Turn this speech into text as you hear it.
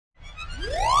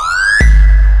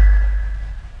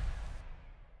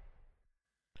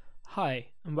Hi,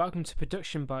 and welcome to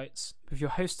Production Bytes with your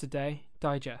host today,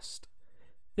 Digest.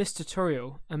 This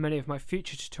tutorial and many of my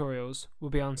future tutorials will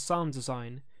be on sound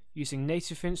design using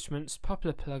Native Instruments'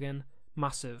 popular plugin,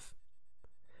 Massive.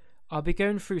 I'll be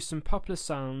going through some popular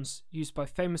sounds used by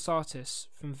famous artists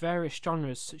from various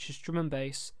genres such as drum and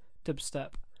bass,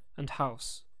 dubstep, and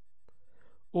house.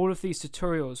 All of these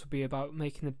tutorials will be about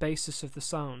making the basis of the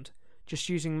sound, just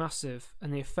using Massive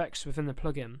and the effects within the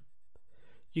plugin.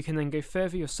 You can then go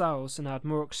further yourselves and add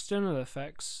more external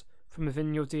effects from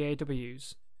within your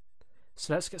DAWs.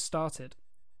 So let's get started.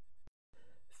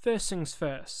 First things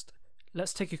first,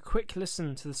 let's take a quick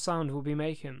listen to the sound we'll be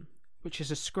making, which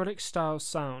is a Skrillex style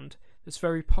sound that's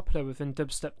very popular within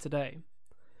dubstep today.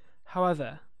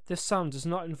 However, this sound does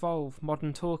not involve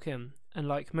modern talking,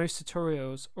 unlike most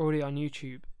tutorials already on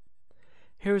YouTube.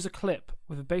 Here is a clip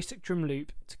with a basic drum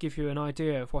loop to give you an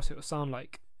idea of what it will sound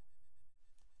like.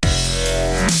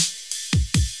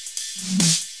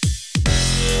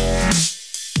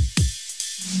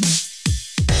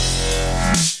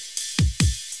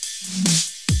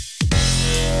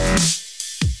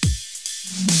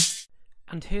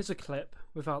 And here's a clip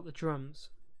without the drums.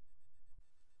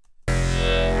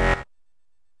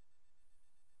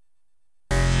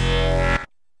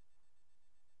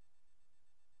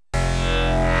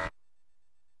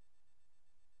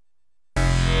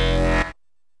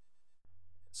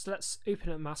 So let's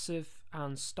open up Massive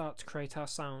and start to create our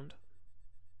sound.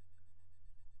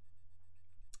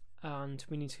 And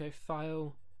we need to go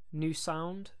File, New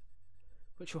Sound,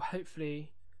 which will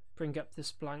hopefully bring up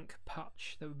this blank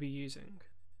patch that we'll be using.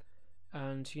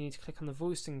 And you need to click on the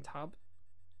Voicing tab,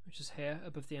 which is here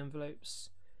above the envelopes,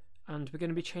 and we're going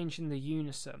to be changing the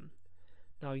Unison.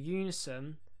 Now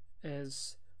Unison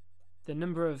is the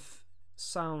number of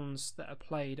sounds that are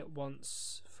played at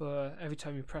once for every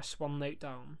time you press one note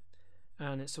down,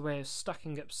 and it's a way of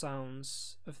stacking up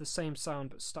sounds of the same sound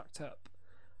but stacked up,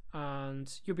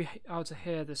 and you'll be able to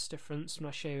hear this difference when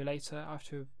I show you later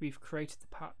after we've created the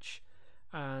patch,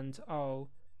 and I'll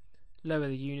lower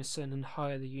the Unison and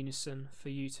higher the Unison for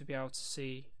you to be able to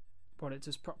see what it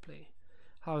does properly.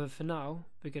 However, for now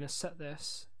we're going to set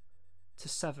this to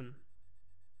 7.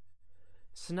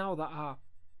 So now that our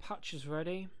patch is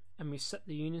ready and we set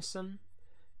the Unison,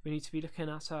 we need to be looking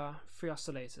at our 3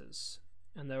 oscillators,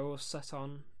 and they're all set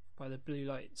on by the blue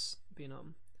lights being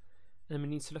on. And then we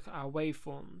need to look at our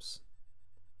waveforms.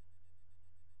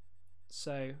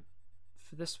 So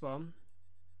for this one,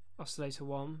 oscillator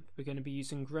 1, we're going to be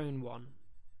using Groan 1,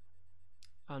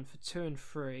 and for 2 and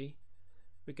 3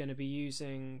 we're going to be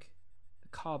using the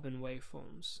carbon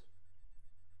waveforms.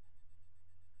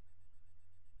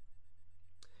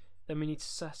 Then we need to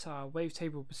set our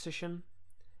wavetable position,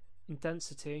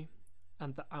 intensity,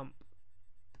 and the amp.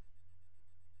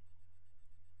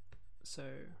 So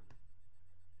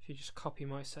if you just copy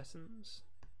my settings,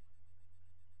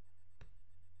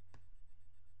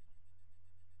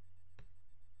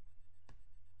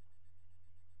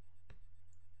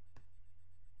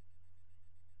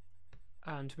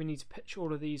 and we need to pitch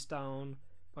all of these down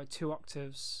by 2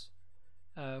 octaves.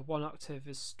 1 octave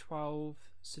is 12,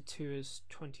 so 2 is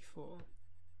 24.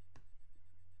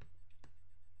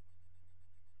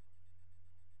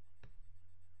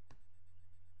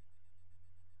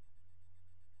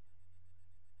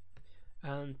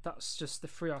 And that's just the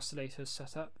 3 oscillators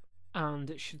set up, and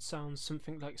it should sound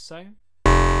something like so.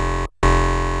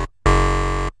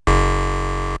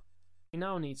 We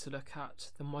now need to look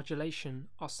at the Modulation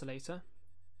Oscillator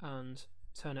and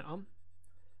turn it on,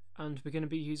 and we're going to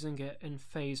be using it in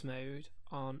phase mode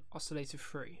on oscillator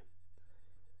 3.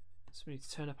 So we need to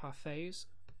turn up our phase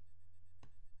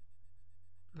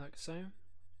like so,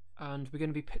 and we're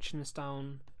going to be pitching this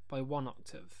down by 1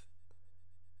 octave,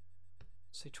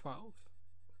 say 12,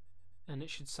 and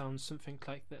it should sound something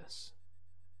like this.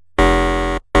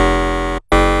 And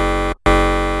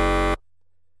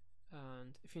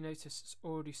if you notice, it's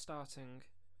already starting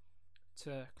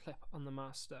to clip on the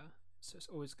master, so it's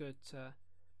always good to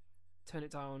turn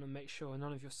it down and make sure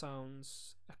none of your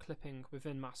sounds are clipping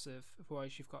within Massive,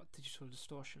 otherwise you've got digital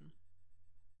distortion.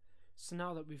 So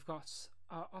now that we've got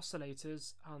our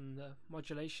oscillators and the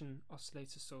Modulation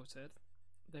Oscillator sorted,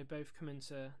 they both come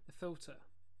into the filter.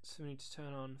 So we need to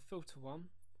turn on filter 1,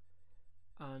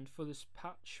 and for this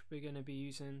patch we're going to be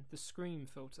using the Scream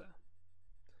filter.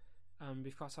 And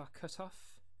we've got our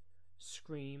cutoff,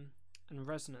 scream, and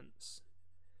resonance.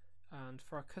 And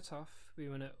for our cutoff, we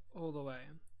want it all the way,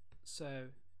 so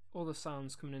all the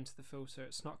sounds coming into the filter,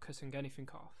 it's not cutting anything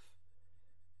off.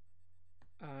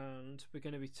 And we're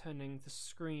going to be turning the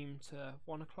scream to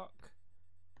 1 o'clock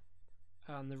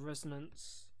and the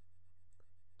resonance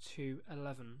to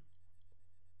 11.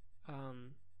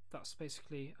 That's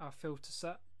basically our filter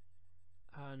set,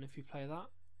 and if you play that,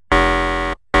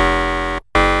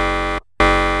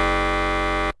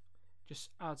 just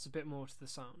adds a bit more to the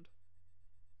sound.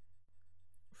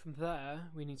 From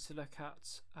there we need to look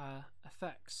at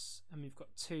effects, and we've got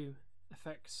two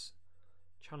effects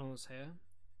channels here.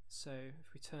 So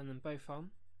if we turn them both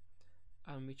on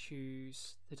and we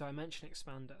choose the dimension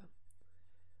expander,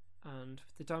 and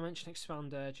the dimension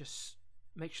expander just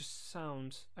makes your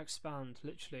sound expand,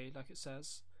 literally like it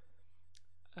says,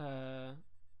 and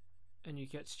you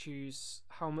get to choose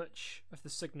how much of the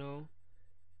signal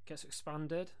gets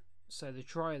expanded. So the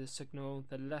drier the signal,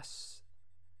 the less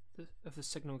of the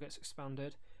signal gets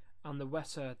expanded, and the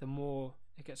wetter, the more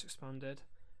it gets expanded.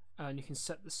 And you can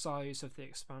set the size of the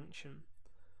expansion.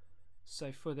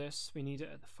 So for this we need it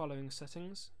at the following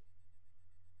settings.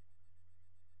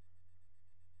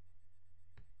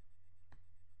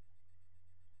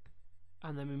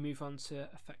 And then we move on to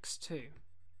effects 2,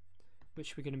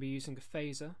 which we're going to be using a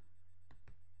phaser.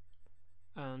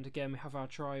 And again we have our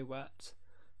dry wet,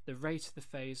 the rate of the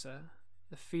phaser,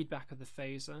 the feedback of the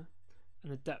phaser,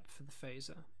 and the depth of the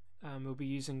phaser. And we'll be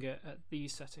using it at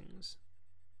these settings.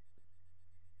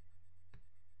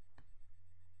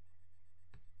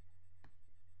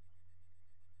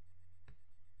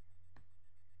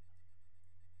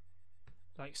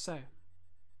 Like so.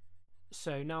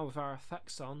 So now with our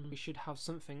effects on, we should have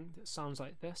something that sounds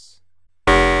like this.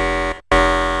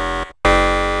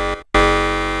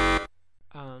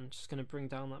 And just going to bring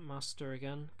down that master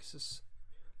again, because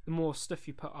the more stuff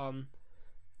you put on,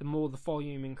 the more the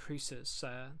volume increases.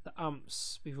 The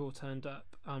amps we've all turned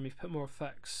up, and we've put more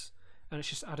effects, and it's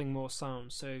just adding more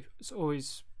sound. So it's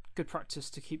always good practice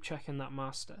to keep checking that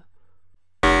master.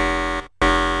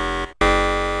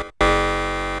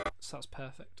 So that's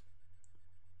perfect.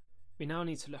 We now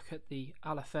need to look at the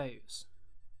Lfos,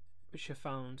 which are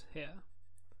found here,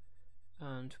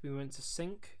 and we want to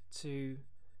sync to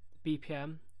the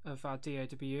BPM of our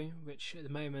DAW, which at the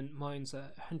moment mine's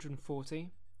at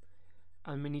 140,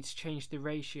 and we need to change the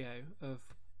ratio of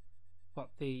what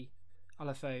the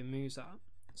LFO moves at.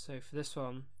 So for this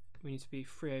one we need to be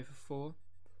 3/4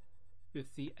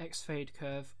 with the X fade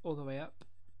curve all the way up,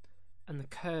 and the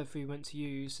curve we want to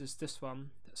use is this one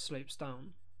that slopes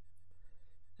down.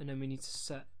 And then we need to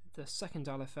set the second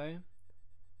LFO,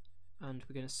 and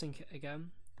we're going to sync it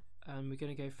again, and we're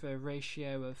going to go for a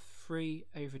ratio of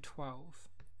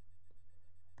 3/12.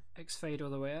 X fade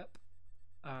all the way up,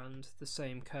 and the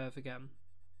same curve again.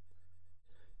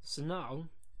 So now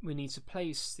we need to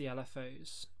place the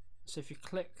LFOs. So if you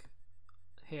click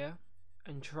here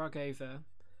and drag over,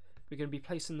 we're going to be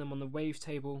placing them on the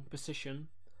wavetable position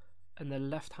in the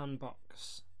left hand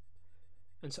box.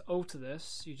 And to alter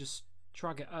this, you just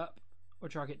drag it up or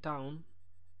drag it down,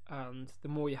 and the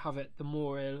more you have it, the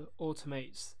more it'll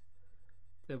automate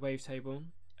the wavetable,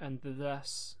 and the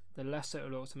less it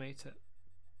will automate it.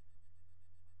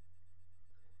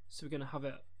 So we're going to have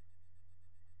it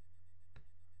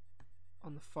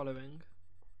on the following.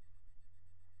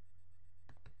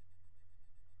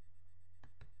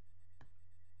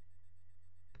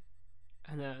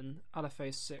 And then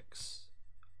LFO 6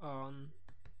 on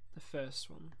the first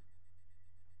one.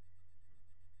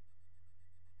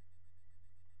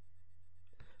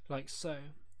 Like so.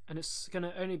 And it's going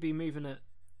to only be moving at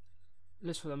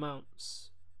little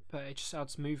amounts, but it just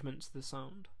adds movement to the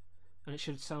sound, and it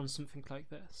should sound something like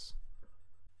this.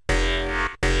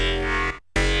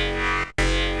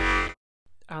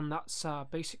 And that's our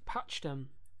basic patch done.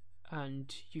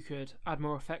 And you could add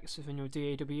more effects within your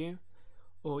DAW,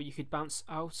 or you could bounce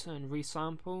out and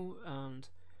resample, and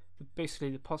basically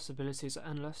the possibilities are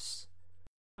endless.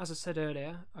 As I said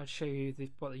earlier, I'd show you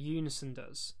what the Unison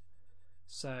does.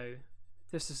 So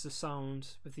this is the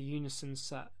sound with the Unison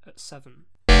set at 7.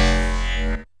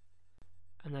 And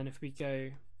then if we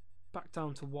go back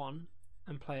down to 1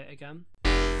 and play it again,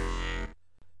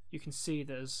 you can see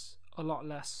there's a lot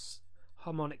less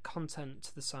harmonic content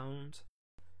to the sound.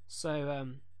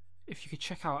 So if you could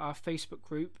check out our Facebook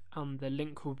group, and the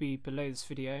link will be below this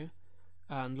video,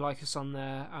 and like us on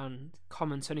there and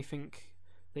comment anything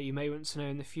that you may want to know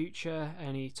in the future,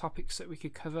 any topics that we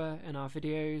could cover in our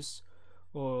videos,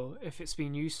 or if it's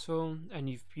been useful and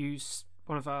you've used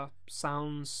one of our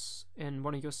sounds in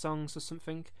one of your songs or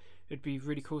something. It'd be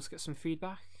really cool to get some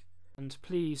feedback. And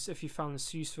please, if you found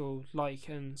this useful, like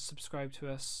and subscribe to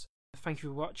us. Thank you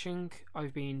for watching.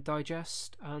 I've been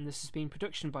Digest, and this has been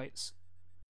Production Bytes.